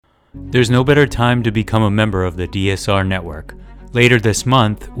There's no better time to become a member of the DSR network. Later this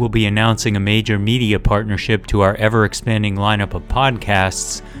month, we'll be announcing a major media partnership to our ever-expanding lineup of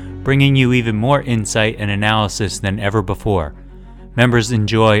podcasts, bringing you even more insight and analysis than ever before. Members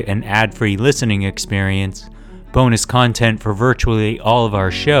enjoy an ad-free listening experience, bonus content for virtually all of our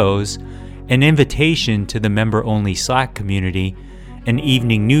shows, an invitation to the member-only Slack community, an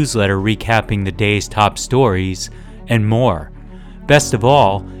evening newsletter recapping the day's top stories, and more. Best of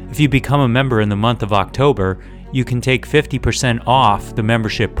all, if you become a member in the month of October, you can take 50% off the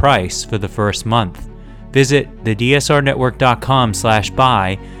membership price for the first month. Visit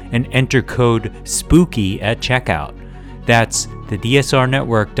thedsrnetwork.com/buy and enter code SPOOKY at checkout. That's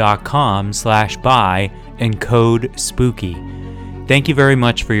thedsrnetwork.com/buy and code SPOOKY. Thank you very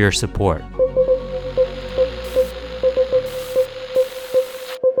much for your support.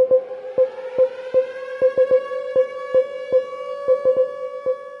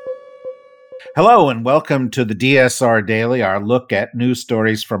 Hello and welcome to the DSR Daily, our look at news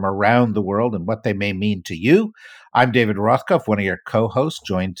stories from around the world and what they may mean to you. I'm David Rothkopf, one of your co-hosts,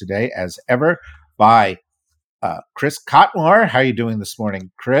 joined today as ever by Chris Cotmore. How are you doing this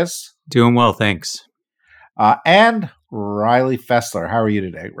morning, Chris? Doing well, thanks. And Riley Fessler. How are you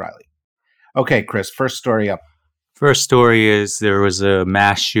today, Riley? Okay, Chris, first story up. First story is there was a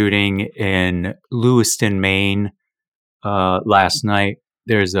mass shooting in Lewiston, Maine last night.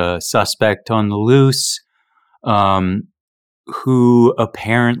 There's a suspect on the loose who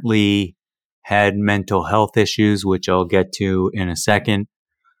apparently had mental health issues, which I'll get to in a second.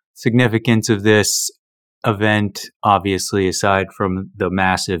 Significance of this event, obviously, aside from the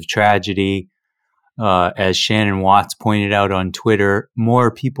massive tragedy, as Shannon Watts pointed out on Twitter, more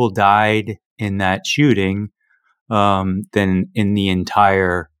people died in that shooting than in the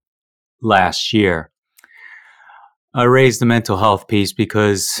entire last year. I raised the mental health piece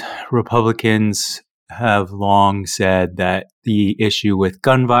because Republicans have long said that the issue with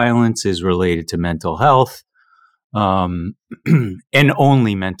gun violence is related to mental health, and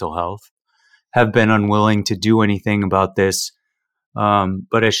only mental health, have been unwilling to do anything about this.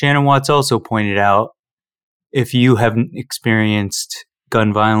 But as Shannon Watts also pointed out, if you haven't experienced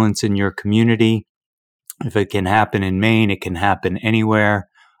gun violence in your community, if it can happen in Maine, it can happen anywhere.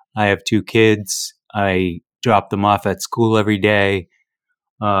 I have 2 kids. I drop them off at school every day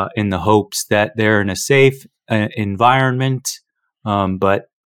in the hopes that they're in a safe environment. But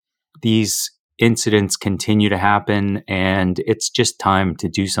these incidents continue to happen, and it's just time to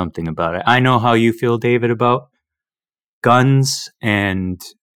do something about it. I know how you feel, David, about guns and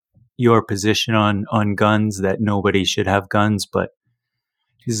your position on guns, that nobody should have guns, but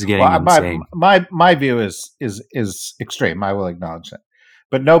this is getting insane. My view is extreme. I will acknowledge that.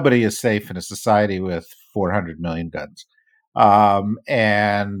 But nobody is safe in a society with 400 million guns.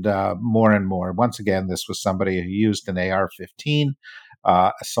 And more and more. Once again, this was somebody who used an AR-15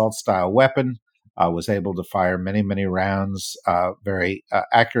 assault-style weapon, was able to fire many, many rounds very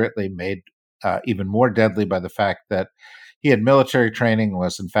accurately, made even more deadly by the fact that he had military training,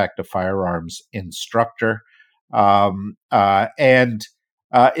 was in fact a firearms instructor. And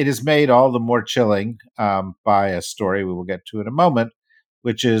it is made all the more chilling by a story we will get to in a moment,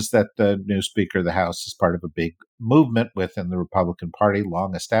 which is that the new Speaker of the House is part of a big movement within the Republican Party,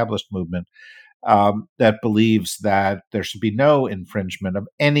 long-established movement, that believes that there should be no infringement of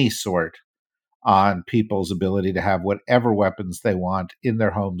any sort on people's ability to have whatever weapons they want in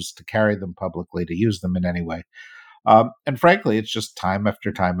their homes, to carry them publicly, to use them in any way. And frankly, it's just time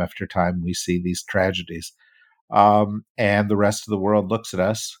after time after time we see these tragedies. And the rest of the world looks at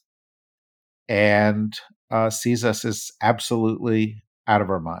us and sees us as absolutely out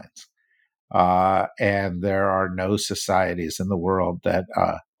of our minds. And there are no societies in the world that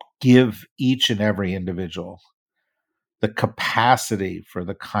give each and every individual the capacity for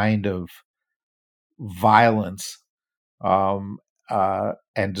the kind of violence and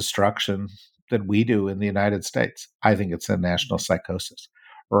destruction that we do in the United States. I think it's a national psychosis.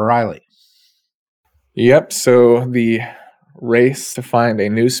 Riley. Yep. So the race to find a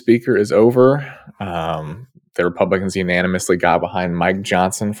new speaker is over. The Republicans unanimously got behind Mike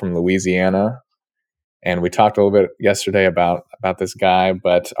Johnson from Louisiana. And we talked a little bit yesterday about this guy,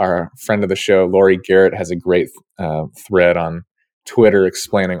 but our friend of the show, Lori Garrett, has a great thread on Twitter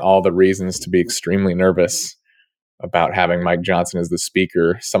explaining all the reasons to be extremely nervous about having Mike Johnson as the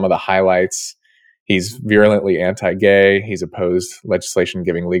speaker. Some of the highlights: he's virulently anti-gay. He's opposed legislation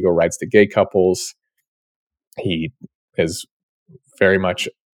giving legal rights to gay couples. He is very much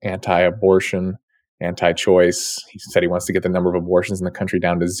anti-abortion, anti-choice. He said he wants to get the number of abortions in the country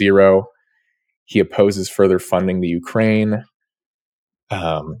down to 0. He opposes further funding the Ukraine.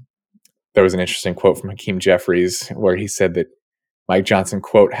 there was an interesting quote from Hakeem Jeffries where he said that Mike Johnson,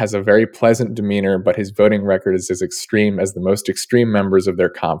 quote, has a very pleasant demeanor, but his voting record is as extreme as the most extreme members of their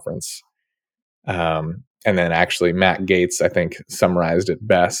conference. And then actually Matt Gaetz, I think, summarized it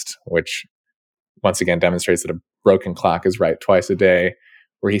best, which once again demonstrates that a broken clock is right twice a day,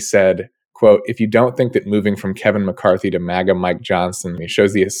 where he said, quote, if you don't think that moving from Kevin McCarthy to MAGA Mike Johnson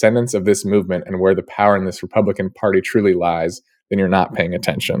shows the ascendance of this movement and where the power in this Republican Party truly lies, then you're not paying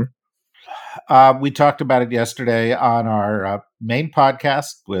attention. We talked about it yesterday on our main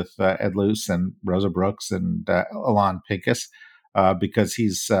podcast with Ed Luce and Rosa Brooks and Alon Pincus, because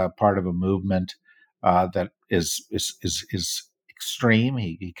he's part of a movement that is extreme.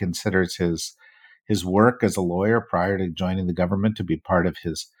 He considers his work as a lawyer prior to joining the government to be part of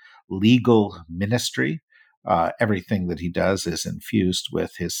his legal ministry. Everything that he does is infused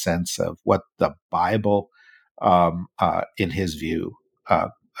with his sense of what the Bible, in his view,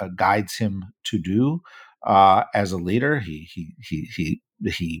 guides him to do as a leader. He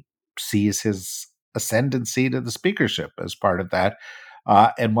sees his ascendancy to the speakership as part of that.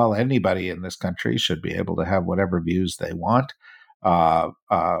 And while anybody in this country should be able to have whatever views they want,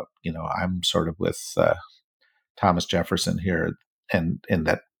 I'm sort of with Thomas Jefferson here, and in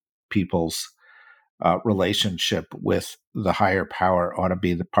that people's relationship with the higher power ought to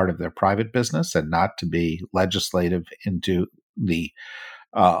be the part of their private business and not to be legislative into the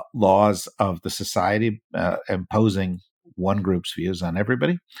laws of the society, imposing one group's views on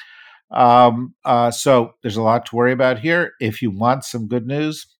everybody. So there's a lot to worry about here. If you want some good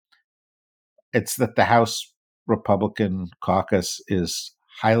news, it's that the House Republican caucus is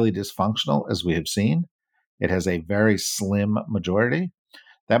highly dysfunctional, as we have seen. It has a very slim majority.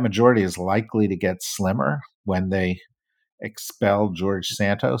 That majority is likely to get slimmer when they expel George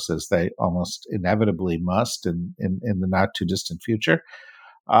Santos, as they almost inevitably must in the not too distant future.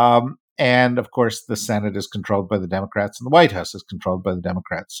 And of course, the Senate is controlled by the Democrats and the White House is controlled by the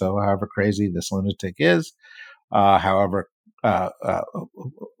Democrats. So however crazy this lunatic is, however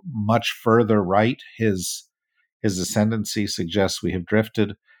much further right his ascendancy suggests we have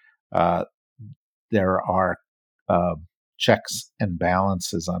drifted, there are checks and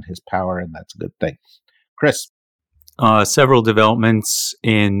balances on his power, and that's a good thing. Chris? Several developments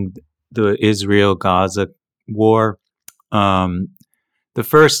in the Israel-Gaza war. The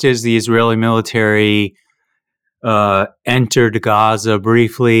first is the Israeli military entered Gaza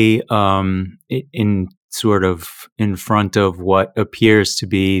briefly in sort of in front of what appears to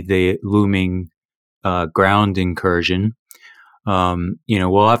be the looming ground incursion.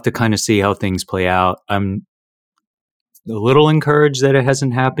 We'll have to kind of see how things play out. I'm a little encouraged that it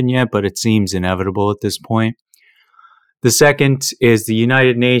hasn't happened yet, but it seems inevitable at this point. The second is the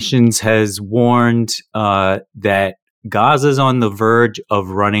United Nations has warned that Gaza's on the verge of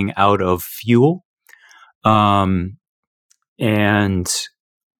running out of fuel. And,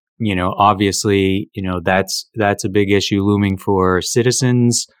 obviously, that's a big issue looming for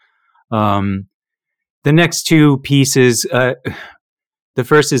citizens. The next two pieces, the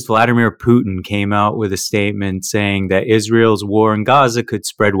first is Vladimir Putin came out with a statement saying that Israel's war in Gaza could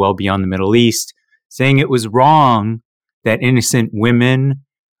spread well beyond the Middle East, saying it was wrong that innocent women,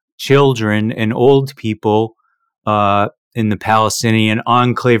 children, and old people in the Palestinian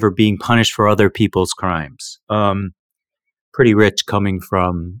enclave are being punished for other people's crimes. Pretty rich coming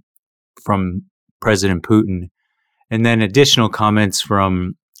from President Putin. And then additional comments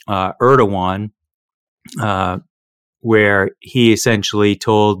from Erdogan, where he essentially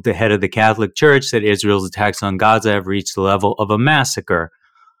told the head of the Catholic Church that Israel's attacks on Gaza have reached the level of a massacre,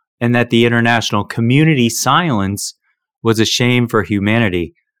 and that the international community's silence was a shame for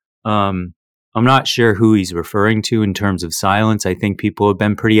humanity. I'm not sure who he's referring to in terms of silence. I think people have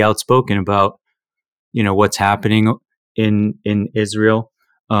been pretty outspoken about, what's happening in Israel.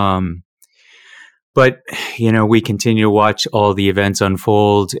 But, we continue to watch all the events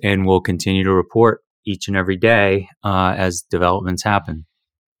unfold, and we'll continue to report each and every day as developments happen.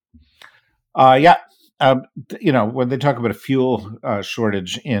 When they talk about a fuel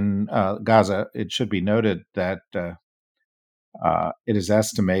shortage in Gaza, it should be noted that it is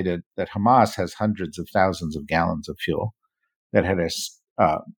estimated that Hamas has hundreds of thousands of gallons of fuel that it has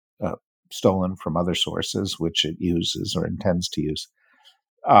stolen from other sources, which it uses or intends to use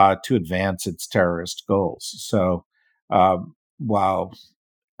to advance its terrorist goals. So while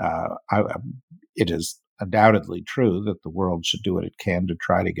it is undoubtedly true that the world should do what it can to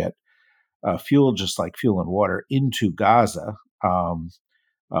try to get fuel, just like fuel and water, into Gaza,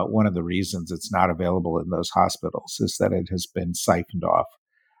 one of the reasons it's not available in those hospitals is that it has been siphoned off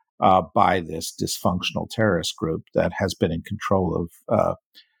by this dysfunctional terrorist group that has been in control of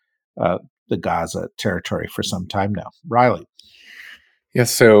the Gaza territory for some time now. Riley.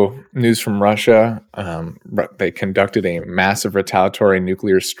 Yes, so news from Russia. They conducted a massive retaliatory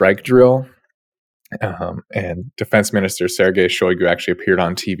nuclear strike drill. And Defense Minister Sergei Shoigu actually appeared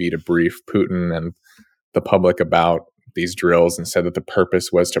on TV to brief Putin and the public about these drills and said that the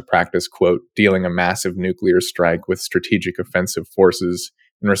purpose was to practice, quote, dealing a massive nuclear strike with strategic offensive forces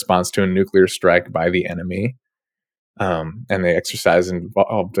in response to a nuclear strike by the enemy. And the exercise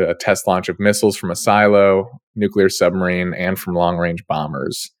involved a test launch of missiles from a silo, nuclear submarine, and from long-range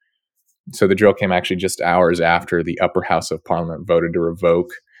bombers. So the drill came actually just hours after the upper house of parliament voted to revoke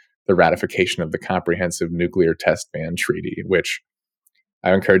the ratification of the Comprehensive Nuclear Test Ban Treaty, which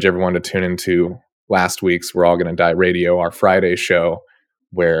I encourage everyone to tune into last week's We're All Gonna Die Radio, our Friday show,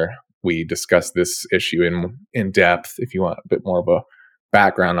 where we discuss this issue in depth if you want a bit more of a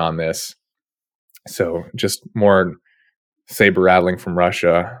background on this. So just more saber rattling from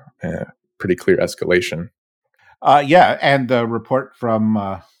Russia, pretty clear escalation. And the report from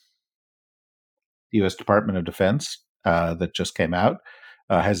the U.S. Department of Defense that just came out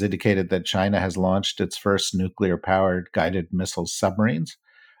has indicated that China has launched its first nuclear-powered guided missile submarines.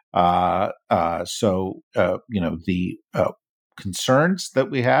 The concerns that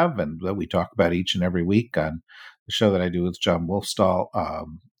we have and that we talk about each and every week on the show that I do with John Wolfstall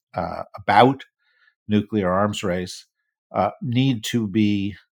about nuclear arms race need to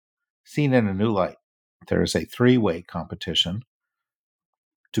be seen in a new light. There is a three-way competition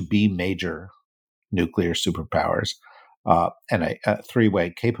to be major nuclear superpowers and a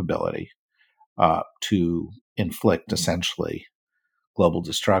three-way capability to inflict essentially global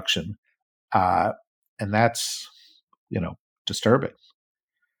destruction. And that's, disturbing.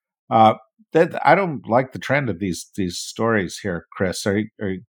 I don't like the trend of these stories here, Chris. Do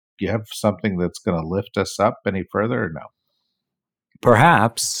you have something that's going to lift us up any further or no?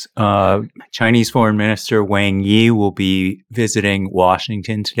 Perhaps. Chinese Foreign Minister Wang Yi will be visiting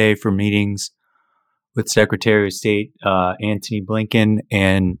Washington today for meetings with Secretary of State Antony Blinken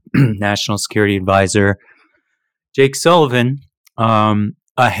and National Security Advisor Jake Sullivan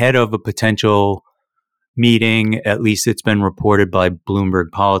ahead of a potential meeting. At least it's been reported by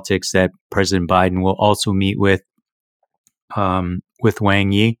Bloomberg Politics that President Biden will also meet with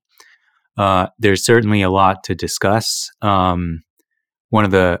Wang Yi. There's certainly a lot to discuss. One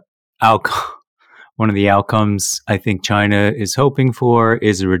of the outcomes I think China is hoping for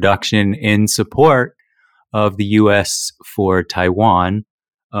is a reduction in support of the U.S. for Taiwan,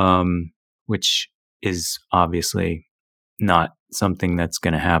 which is obviously not something that's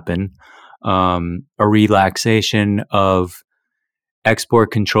going to happen. A relaxation of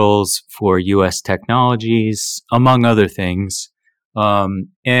export controls for U.S. technologies, among other things.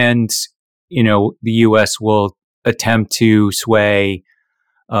 And, the U.S. will attempt to sway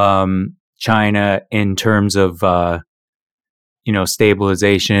China in terms of,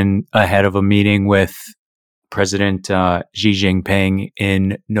 stabilization ahead of a meeting with President Xi Jinping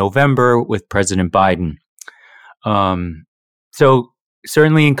in November with President Biden. So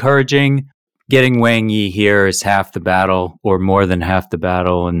certainly encouraging. Getting Wang Yi here is half the battle, or more than half the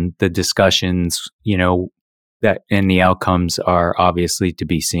battle, and the discussions, that and the outcomes are obviously to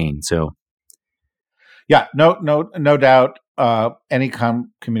be seen. So, yeah, no doubt. Any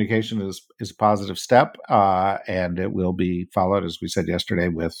communication is a positive step, and it will be followed, as we said yesterday,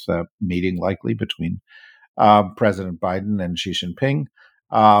 with a meeting likely between President Biden and Xi Jinping.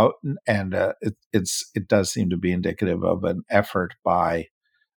 It does seem to be indicative of an effort by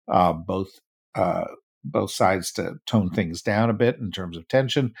both sides to tone things down a bit in terms of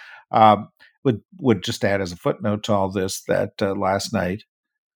tension. Would just add as a footnote to all this that last night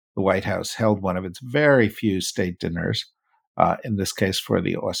the White House held one of its very few state dinners, in this case for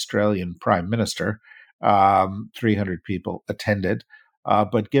the Australian Prime Minister. 300 people attended,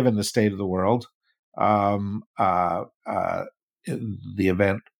 but given the state of the world, the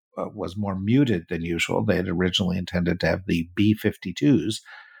event was more muted than usual. They had originally intended to have the B-52s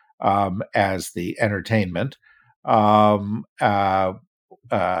as the entertainment,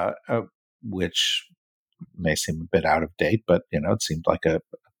 which may seem a bit out of date, but it seemed like a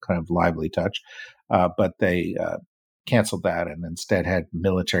kind of lively touch. But they canceled that and instead had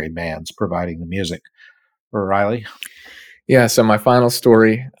military bands providing the music. Riley? Yeah, so my final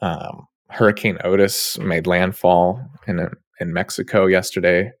story, Hurricane Otis made landfall in Mexico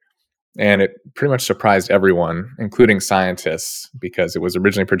yesterday, and it pretty much surprised everyone, including scientists, because it was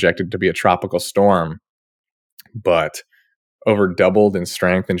originally projected to be a tropical storm, but over doubled in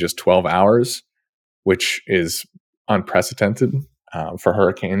strength in just 12 hours, which is unprecedented for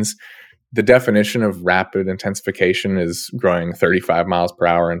hurricanes. The definition of rapid intensification is growing 35 miles per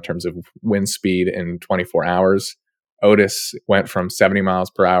hour in terms of wind speed in 24 hours. Otis went from 70 miles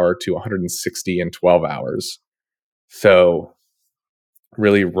per hour to 160 in 12 hours. So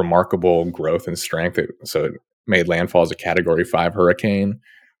really remarkable growth and strength. So it made landfall as a Category 5 hurricane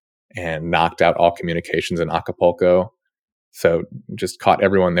and knocked out all communications in Acapulco. So just caught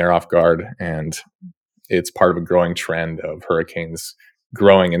everyone there off guard. And it's part of a growing trend of hurricanes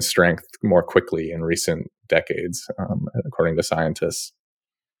growing in strength more quickly in recent decades, according to scientists.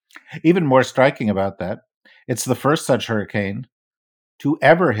 Even more striking about that, it's the first such hurricane to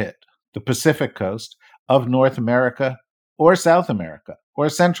ever hit the Pacific coast of North America or South America or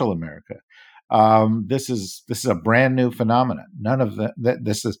Central America. This is a brand new phenomenon. None of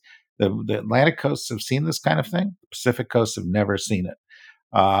this is the Atlantic coasts have seen this kind of thing. The Pacific coasts have never seen it.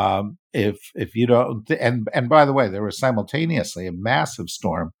 If you don't, and by the way, there was simultaneously a massive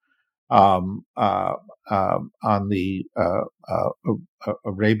storm on the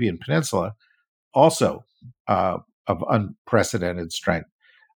Arabian Peninsula, also of unprecedented strength.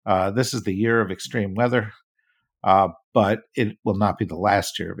 This is the year of extreme weather, but it will not be the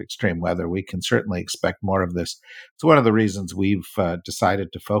last year of extreme weather. We can certainly expect more of this. It's one of the reasons we've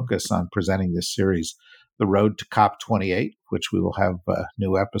decided to focus on presenting this series, The Road to COP28, which we will have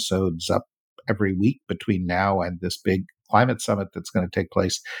new episodes up every week between now and this big climate summit that's going to take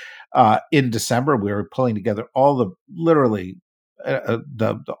place in December. We're pulling together all the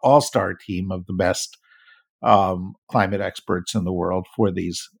the all-star team of the best climate experts in the world for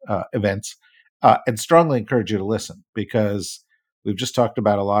these events, and strongly encourage you to listen, because we've just talked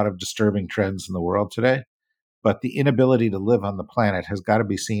about a lot of disturbing trends in the world today, but the inability to live on the planet has got to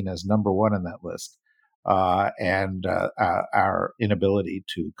be seen as number one on that list. And our inability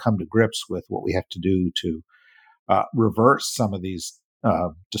to come to grips with what we have to do to reverse some of these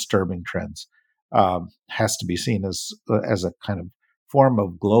disturbing trends has to be seen as a kind of form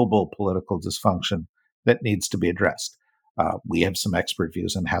of global political dysfunction that needs to be addressed. We have some expert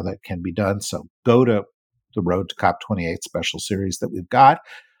views on how that can be done. So go to the Road to COP28 special series that we've got,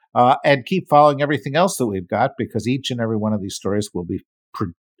 and keep following everything else that we've got, because each and every one of these stories will be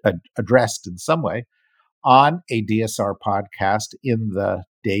addressed in some way on a DSR podcast in the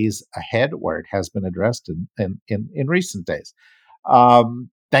days ahead, or it has been addressed in recent days.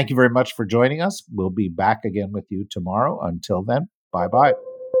 Thank you very much for joining us. We'll be back again with you tomorrow. Until then, bye-bye.